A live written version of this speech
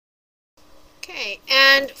Okay,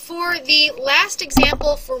 and for the last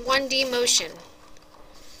example for 1D motion,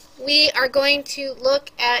 we are going to look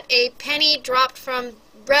at a penny dropped from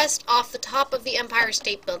rest off the top of the Empire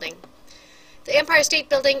State Building. The Empire State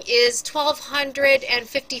Building is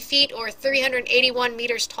 1,250 feet or 381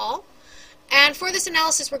 meters tall, and for this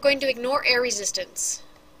analysis we're going to ignore air resistance.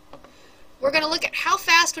 We're going to look at how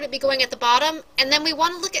fast would it be going at the bottom, and then we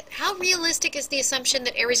want to look at how realistic is the assumption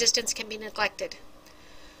that air resistance can be neglected.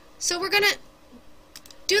 So we're going to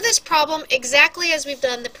do this problem exactly as we've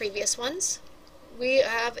done the previous ones. We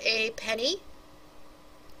have a penny.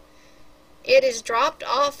 It is dropped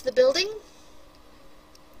off the building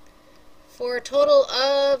for a total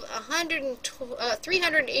of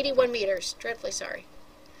 381 meters. Dreadfully sorry.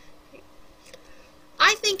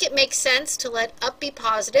 I think it makes sense to let up be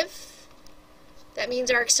positive. That means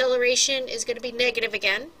our acceleration is going to be negative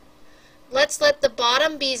again. Let's let the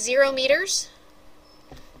bottom be 0 meters.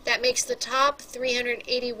 That makes the top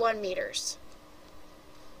 381 meters.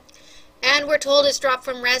 And we're told it's dropped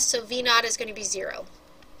from rest, so V naught is going to be 0.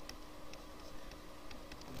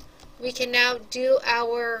 We can now do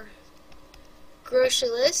our grocery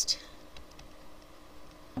list.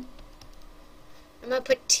 I'm going to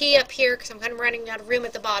put T up here because I'm kind of running out of room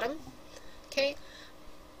at the bottom. Okay.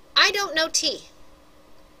 I don't know T.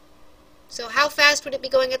 So how fast would it be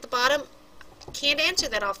going at the bottom? Can't answer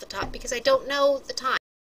that off the top because I don't know the time.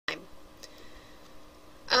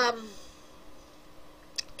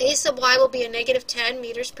 A sub y will be a negative 10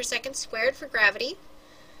 meters per second squared for gravity.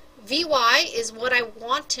 Vy is what I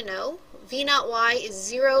want to know. V naught y is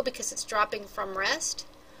 0 because it's dropping from rest.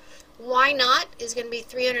 Y naught is going to be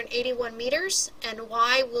 381 meters, and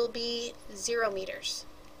y will be 0 meters.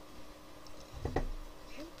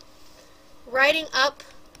 Okay. Writing up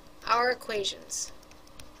our equations.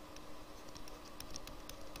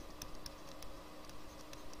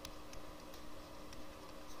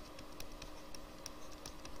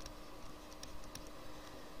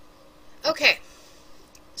 Okay,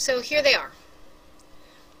 so here they are.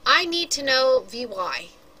 I need to know Vy.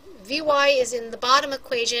 Vy is in the bottom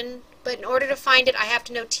equation, but in order to find it, I have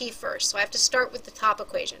to know T first. So I have to start with the top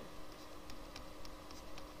equation.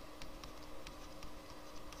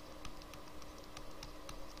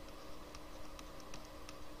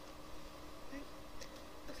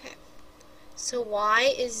 Okay, so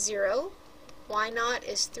y is 0, y naught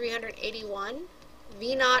is 381,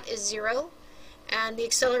 V naught is 0, and the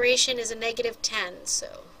acceleration is a negative 10,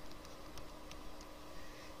 so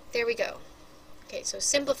there we go. Okay, so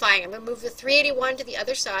simplifying, I'm going to move the 381 to the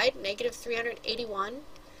other side. Negative 381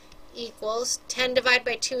 equals 10 divided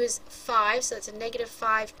by 2 is 5, so that's a negative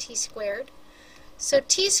 5t squared. So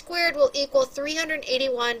t squared will equal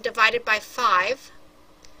 381 divided by 5,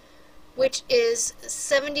 which is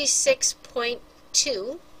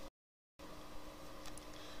 76.2,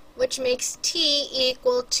 which makes t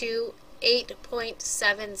equal to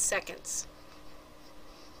 8.7 seconds.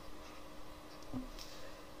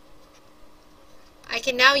 I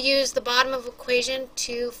can now use the bottom of the equation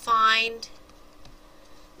to find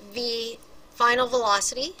the final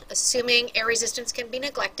velocity, assuming air resistance can be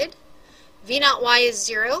neglected. V naught y is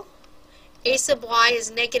 0, a sub y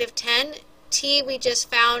is negative 10, t we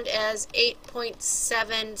just found as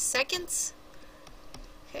 8.7 seconds.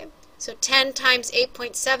 Okay. So 10 times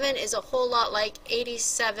 8.7 is a whole lot like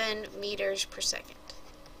 87 meters per second.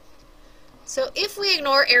 So if we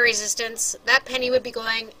ignore air resistance, that penny would be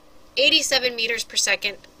going 87 meters per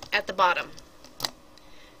second at the bottom.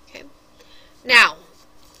 Okay. Now,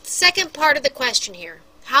 second part of the question here.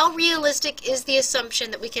 How realistic is the assumption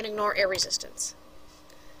that we can ignore air resistance?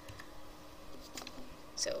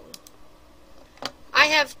 So, I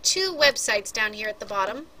have two websites down here at the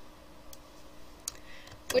bottom,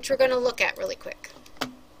 which we're going to look at really quick.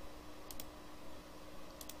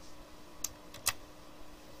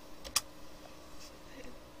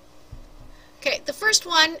 Okay, the first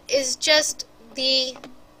one is just the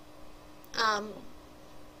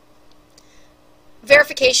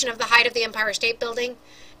verification of the height of the Empire State Building.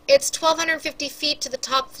 It's 1,250 feet to the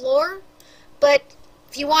top floor, but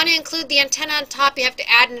if you want to include the antenna on top, you have to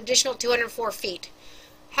add an additional 204 feet.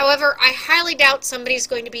 However, I highly doubt somebody's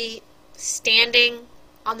going to be standing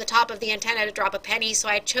on the top of the antenna to drop a penny, so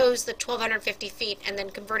I chose the 1,250 feet and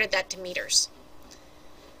then converted that to meters.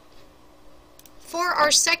 For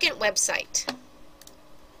our second website,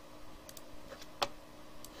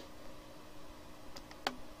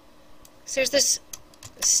 so there's this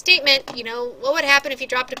statement, you know, what would happen if you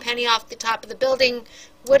dropped a penny off the top of the building?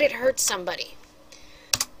 Would it hurt somebody?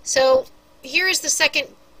 So here is the second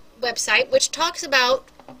website, which talks about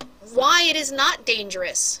why it is not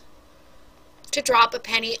dangerous to drop a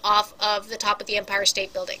penny off of the top of the Empire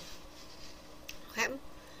State Building. Okay.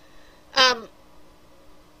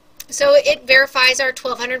 So it verifies our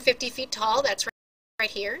 1,250 feet tall. That's right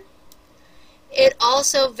here. It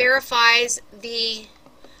also verifies the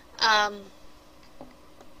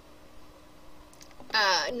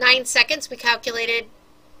 9 seconds. We calculated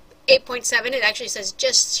 8.7. It actually says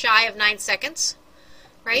just shy of 9 seconds,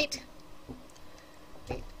 right?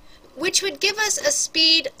 Which would give us a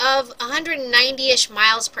speed of 190-ish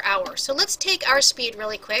miles per hour. So let's take our speed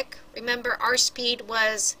really quick. Remember, our speed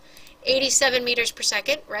was 87 meters per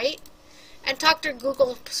second, right? And talk to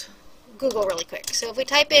Google really quick. So if we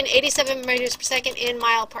type in 87 meters per second in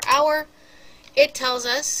mile per hour, it tells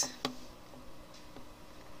us.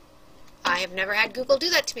 I have never had Google do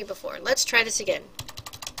that to me before. Let's try this again.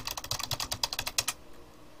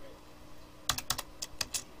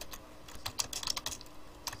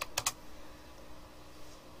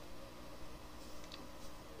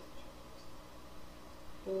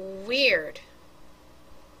 Weird.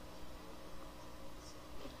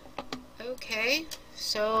 Okay,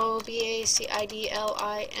 so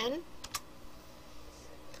BACIDLIN.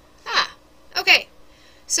 Okay.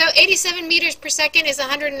 So 87 meters per second is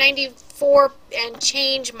 194 and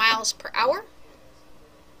change miles per hour,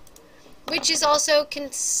 which is also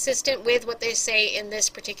consistent with what they say in this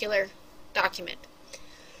particular document.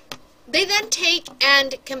 They then take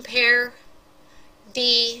and compare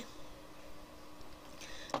the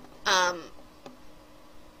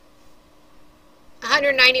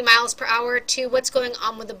 190 miles per hour to what's going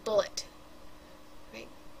on with the bullet. Right?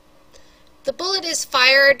 The bullet is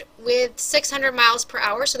fired with 600 miles per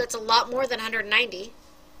hour, so that's a lot more than 190.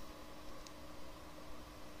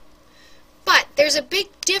 But there's a big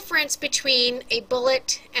difference between a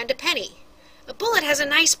bullet and a penny. A bullet has a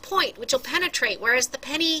nice point which will penetrate, whereas the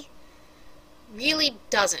penny really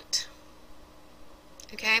doesn't.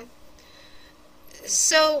 Okay?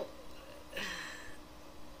 So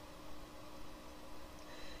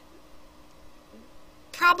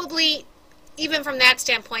probably, even from that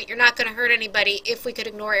standpoint, you're not going to hurt anybody if we could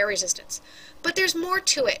ignore air resistance. But there's more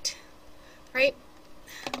to it, right?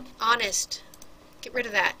 Honest. Get rid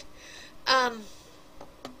of that.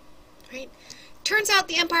 Right? Turns out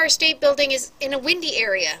the Empire State Building is in a windy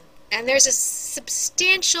area, and there's a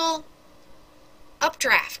substantial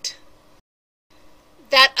updraft.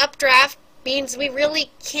 That updraft means we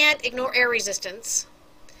really can't ignore air resistance.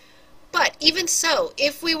 But even so,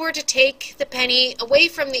 if we were to take the penny away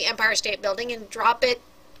from the Empire State Building and drop it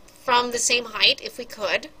from the same height, if we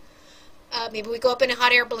could, maybe we go up in a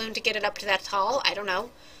hot air balloon to get it up to that tall, I don't know.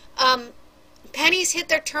 Pennies hit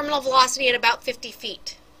their terminal velocity at about 50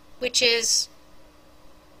 feet, which is,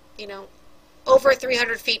 you know, over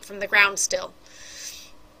 300 feet from the ground still.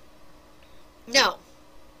 No,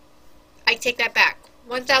 I take that back.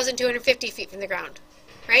 1,250 feet from the ground,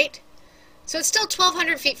 right? So it's still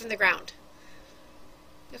 1,200 feet from the ground.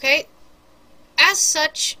 Okay? As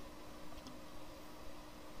such,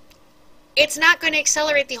 it's not going to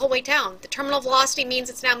accelerate the whole way down. The terminal velocity means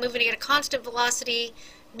it's now moving at a constant velocity,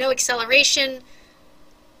 no acceleration,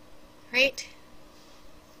 right?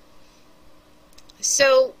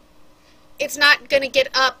 So it's not going to get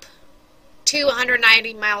up to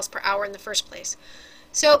 190 miles per hour in the first place.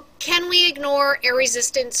 So can we ignore air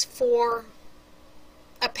resistance for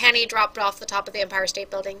a penny dropped off the top of the Empire State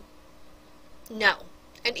Building? No.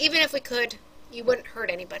 And even if we could, you wouldn't hurt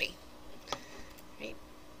anybody.